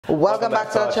Welcome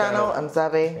back to our channel. I'm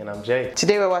Xavé. And I'm Jay.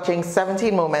 Today we're watching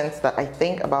 17 moments that I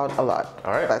think about a lot.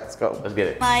 Alright. Let's go. Let's get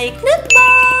it. My clip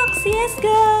box, yes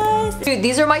guys. Dude,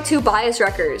 these are my two bias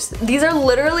wreckers. These are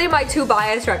literally my two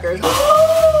bias wreckers.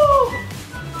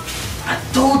 I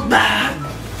told that.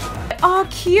 Oh,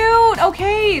 cute.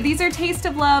 Okay, these are Taste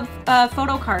of Love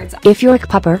photo cards. If you're a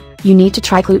K-popper, you need to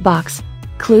try Clutebox.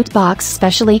 Clutebox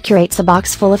specially curates a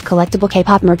box full of collectible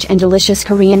K-pop merch and delicious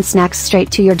Korean snacks straight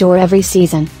to your door every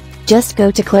season. Just go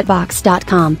to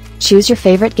clutebox.com, choose your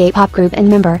favorite K-pop group and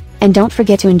member, and don't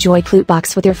forget to enjoy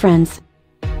Clutebox with your friends.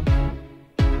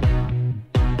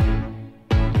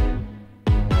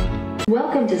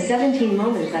 Welcome to 17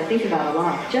 Moments I Think About a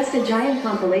Lot. Just a giant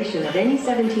compilation of any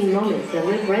 17 moments that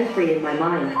live rent-free in my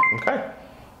mind. Okay.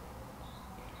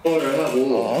 를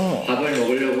하고 밥을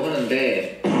먹으려고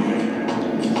하는데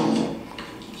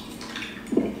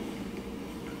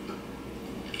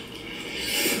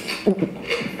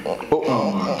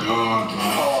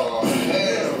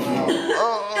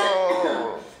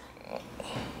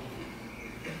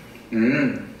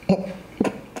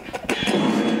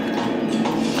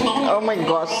Oh my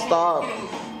gosh, stop.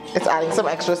 It's adding some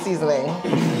extra seasoning.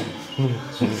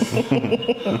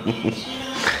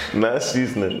 Not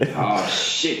seasoning. 아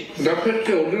씨. 나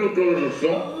패치 어디로 떨어졌어?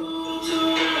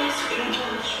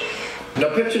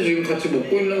 나 패치 지금 같이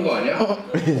먹고 있는 거 아니야?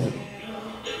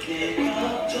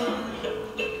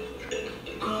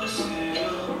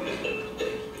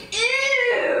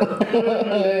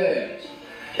 그런데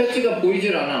패치가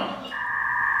보이질 않아.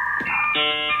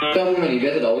 따 보면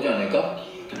입에서 나오지 않을까?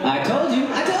 I told you.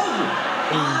 I told you.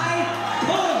 I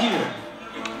told you.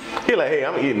 He like, hey,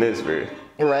 I'm eating this, bro.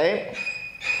 Right?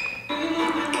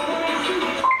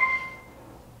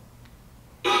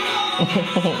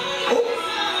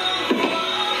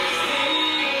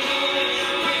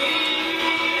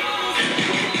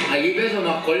 아 입에서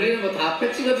막 걸리는 거 다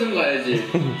패치 같은 거 알지?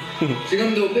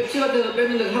 지금도 패치 같아서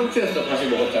뺐는데 상추였어. 다시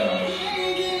먹었잖아.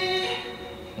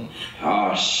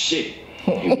 아 씨.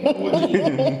 이거 뭐지?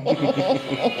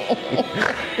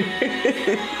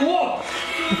 우와!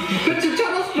 패치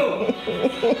찾았어.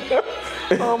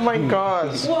 Oh my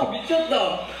gosh. 우와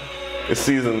미쳤다. It's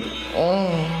seasoned.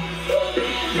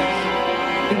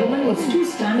 The woman was too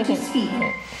stunned to speak.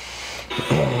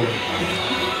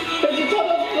 패치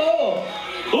찾았어.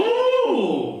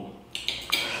 Oh!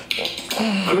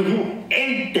 Could you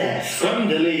eat that from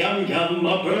the yum yum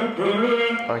burger?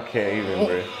 I can't even,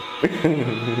 bro.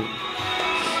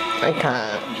 I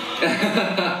can't.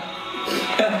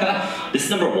 This is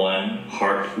number 1,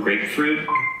 heart grapefruit.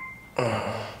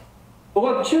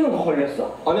 너가 치우는 거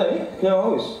걸렸어? 아니 그냥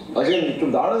하고 있어. 아직은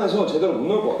좀 나른해서 제대로 못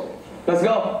놀 것 같아. Let's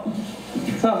go.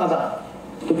 생각하자.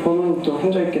 또 보는 또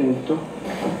혼자 있겠네 또.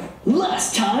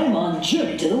 Last time on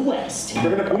Journey to the West. 야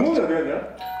근데 본능이 어디 갔냐?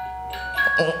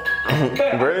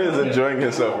 Brandon is enjoying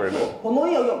himself right now.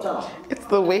 본능이 여기 없잖아. It's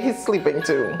the way he's sleeping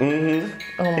too.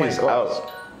 Oh my He's gosh. out.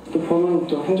 또 보는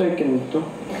또 혼자 있겠네 또.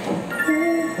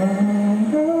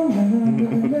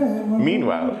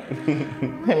 Meanwhile.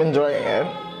 Him enjoying it.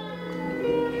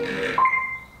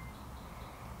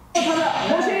 가자.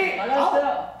 멋이.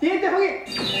 아웃. 뒤에 있대 형이.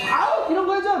 아웃 이런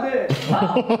거 해줘야 돼.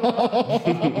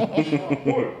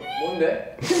 뭘?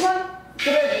 뭔데? 심판?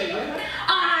 그래.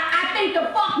 I think the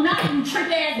fuck not, you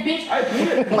trick ass bitch. 아니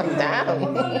근데. Like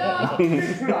damn.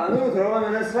 줄 안으로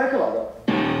들어가면은 스트라이크 맞아.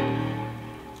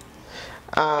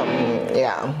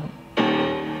 Yeah.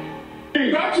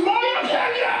 같이 먹어야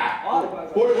되냐?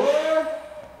 뭘?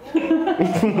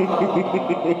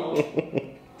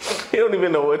 He don't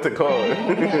even know what to call it.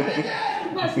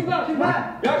 심판.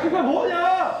 야 심판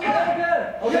뭐냐?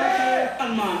 오케이.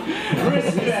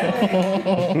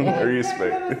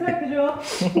 Respect.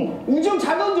 우중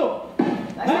잘 던져.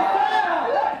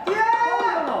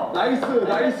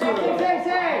 나이스.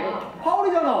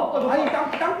 파울이잖아. 아니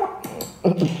땅.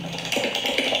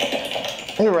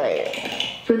 You're right.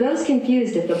 For those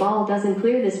confused, if the ball doesn't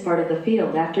clear this part of the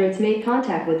field after it's made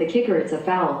contact with the kicker, it's a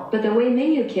foul. But the way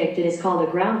Mingyu kicked it is called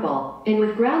a ground ball. And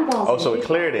with ground balls, Oh, so it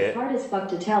cleared it. It's hard as fuck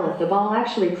to tell if the ball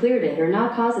actually cleared it or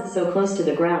not, cause it's so close to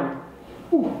the ground.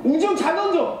 우중 잘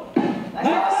던져.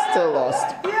 Still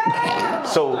lost.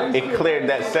 So it cleared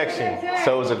that section.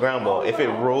 So it was a ground ball. If it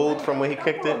rolled from where he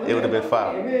kicked it, it would have been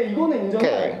foul. 이거는 인정.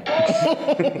 Okay.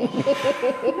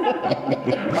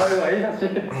 아이고 A사씨.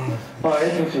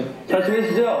 A사씨. 잘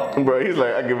지내시죠? Bro, he's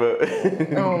like, I give up.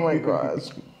 Oh my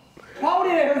gosh.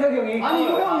 파울이래 현석이 형이. 아니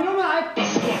이러면 아예.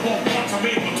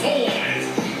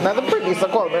 Now the producer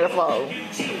called me a foul.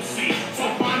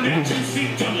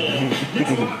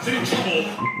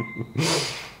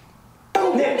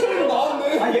 네,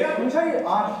 나왔네. 아 얘가 경찰이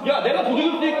야 내가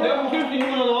도둑일 수도 있고 내가 경찰일 수도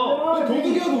있는 거잖아.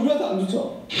 도둑이어도 우리한테 안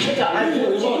좋죠. 진짜 아니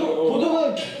도둑은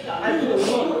도둑은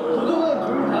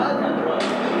나한테 안 좋아.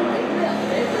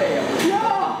 야!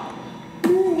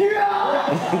 민규야!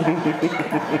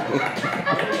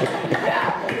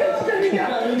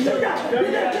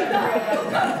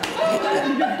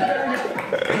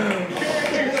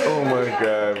 Oh my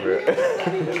god, man.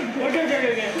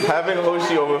 Having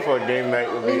Hoshi over for a game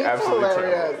night would be absolutely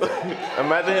terrible.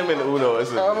 Imagine him in Uno.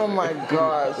 Oh my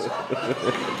gosh.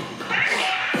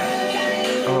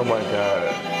 Oh my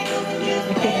god.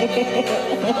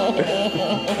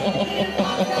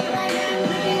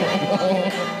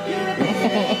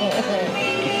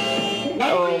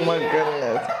 Oh my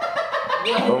goodness.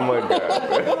 Oh my god.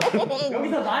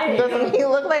 Doesn't he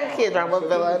look like a K-drama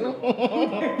villain?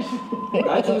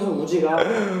 나의 쪽에서 우지가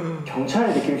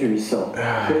경찰의 느낌이 좀 있어.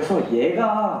 그래서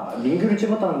얘가 민규를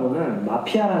찍었다는 거는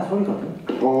마피아라는 소리거든.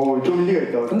 좀 일리가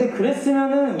있다. 근데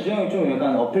그랬으면은 우지 형이 좀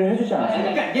약간 어필을 해주지 않았어?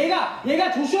 그러니까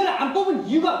얘가 조슈아를 안 뽑은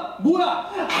이유가 뭐야?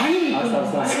 아니.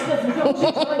 알았어.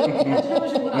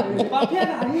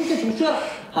 마피아가 아니니까 조슈아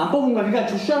안 뽑은 거야. 그러니까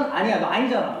조슈아는 아니야. 너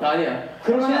아니잖아. 나 아니야.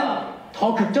 그러면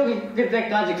더 극적일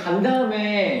때까지 간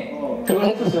다음에 그걸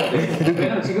했었어야 돼.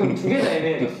 왜냐면 지금 두 개 다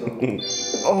애매해졌어.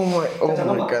 Oh my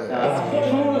goodness.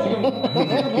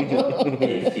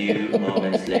 A few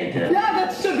moments later. 야, 나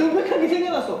진짜 명백하게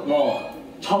생각났어.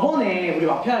 저번에 우리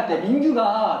마피아 할 때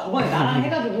민규가 저번에 나랑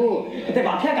해가지고 그때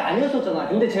마피아가 아니었었잖아.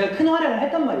 근데 제가 큰 활약을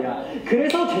했단 말이야.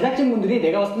 그래서 제작진분들이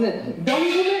내가 봤을 때는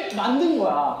명분을 만든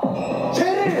거야.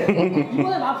 쟤를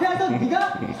이번에 마피아 했던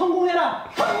네가 성공해라.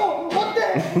 성공! 어때?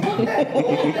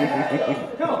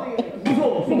 형,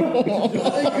 무서워.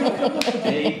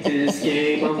 Hate this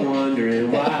game, I'm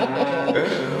wondering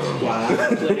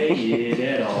why play it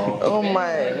at all. Oh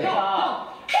my.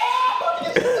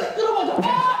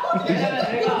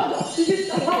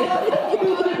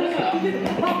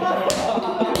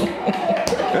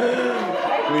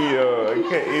 Leo, I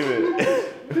can't even.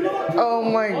 Oh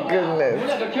my goodness.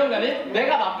 뭐냐, 너 기억나니?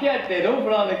 내가 마피아 할 때 너무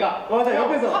불안하니까 맞아,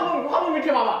 옆에서. 화면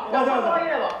밑에 봐봐. 맞아.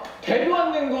 확인해봐. 데뷔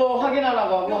왔는 거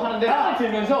확인하라고 하고 하는데 손을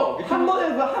들면서 한 번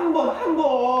했어, 한 번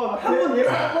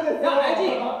얘가 한 번 했어. 야, 알지?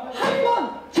 한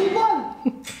번, 두 번.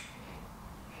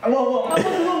 한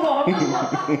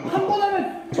번 하면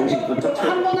정신 번쩍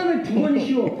차려. 한 번 하면 두 번이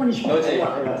쉬워. 번이 쉬워. 너지?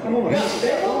 한 번만.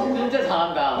 진짜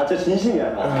잘한다. 진짜 진심이야.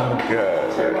 Oh god.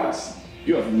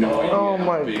 You have no idea Oh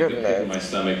my how big the pit goodness. in my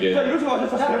stomach 자, is. 이러지 마. 자,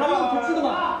 제발 한 번 듣지도 마.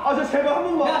 저 제발 한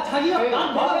번만. 야, 자기가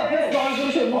난 내가 했어.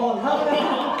 그렇지. 뭐 다.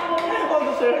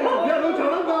 야, 너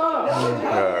잘한다.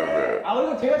 God, man.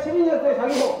 그리고 제가 시민이었어요.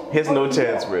 자기도. He has no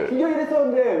chance, man. 기경이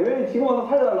했었는데 왜 지금 와서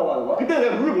살려달라고 하는 거야? 그때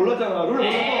내가 룰을 몰랐잖아. 룰을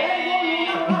몰랐어.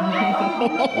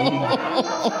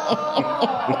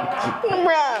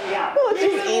 Bruh,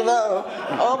 who's evil?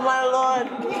 Oh my lord.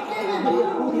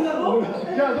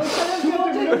 야, 너 촬영 두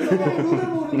번째 룰을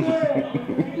모르는데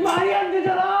말이 안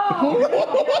되잖아.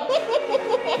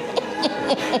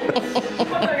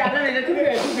 갑자기 안 하면 이제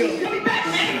투표해, 투표.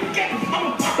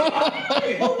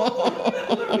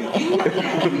 하나,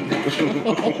 둘, 셋.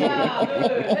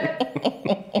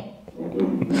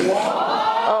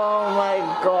 Oh my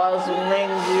gosh,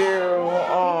 Mingyu.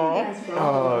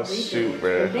 Oh shoot,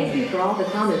 man. Thank you for all the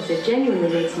comments. It genuinely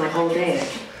makes my whole day.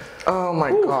 Oh my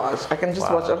gosh. I can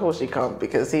just watch a Hoshi come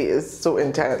because he is so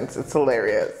intense. It's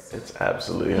hilarious. It's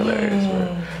absolutely hilarious,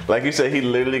 man. Like you said, he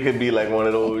literally could be like one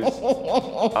of those Yes.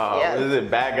 what is it,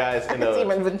 bad guys in I see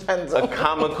him in Vincenzo. a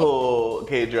comical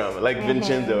K-drama, like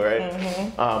Vincenzo, right?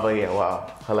 But yeah, wow,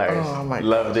 hilarious. Oh my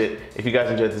Loved it. If you guys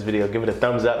enjoyed this video, give it a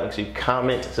thumbs up. Make sure you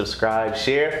comment, subscribe,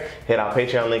 share. Hit our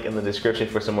Patreon link in the description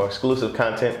for some more exclusive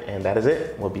content. And that is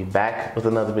it. We'll be back with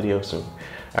another video soon.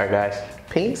 All right, guys.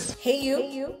 Peace. Hey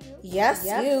you. Yes,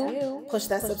 you. Push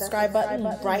that subscribe button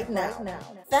right now.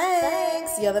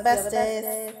 Thanks. You're the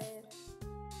bestest.